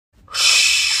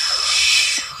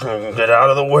Get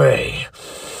out of the way.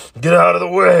 Get out of the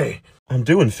way. I'm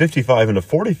doing 55 into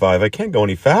 45. I can't go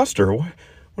any faster. What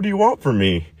do you want from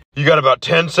me? You got about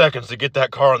 10 seconds to get that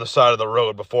car on the side of the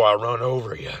road before I run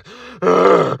over you.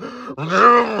 Will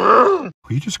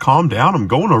you just calm down? I'm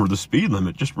going over the speed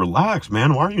limit. Just relax,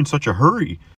 man. Why are you in such a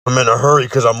hurry? I'm in a hurry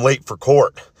because I'm late for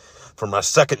court for my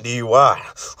second DUI.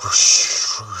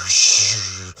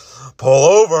 Pull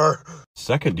over.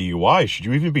 Second DUI? Should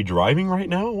you even be driving right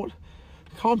now? What?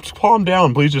 Calm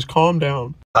down, please. Just calm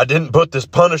down. I didn't put this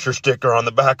Punisher sticker on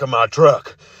the back of my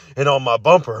truck and on my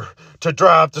bumper to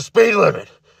drive the speed limit.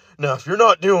 Now, if you're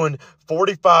not doing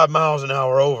 45 miles an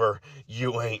hour over,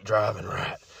 you ain't driving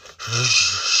right.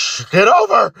 Get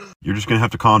over! You're just going to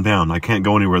have to calm down. I can't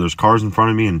go anywhere. There's cars in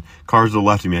front of me and cars to the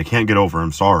left of me. I can't get over.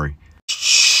 I'm sorry.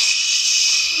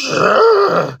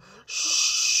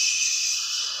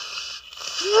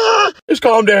 Just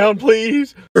calm down,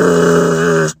 please.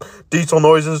 Diesel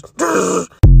noises.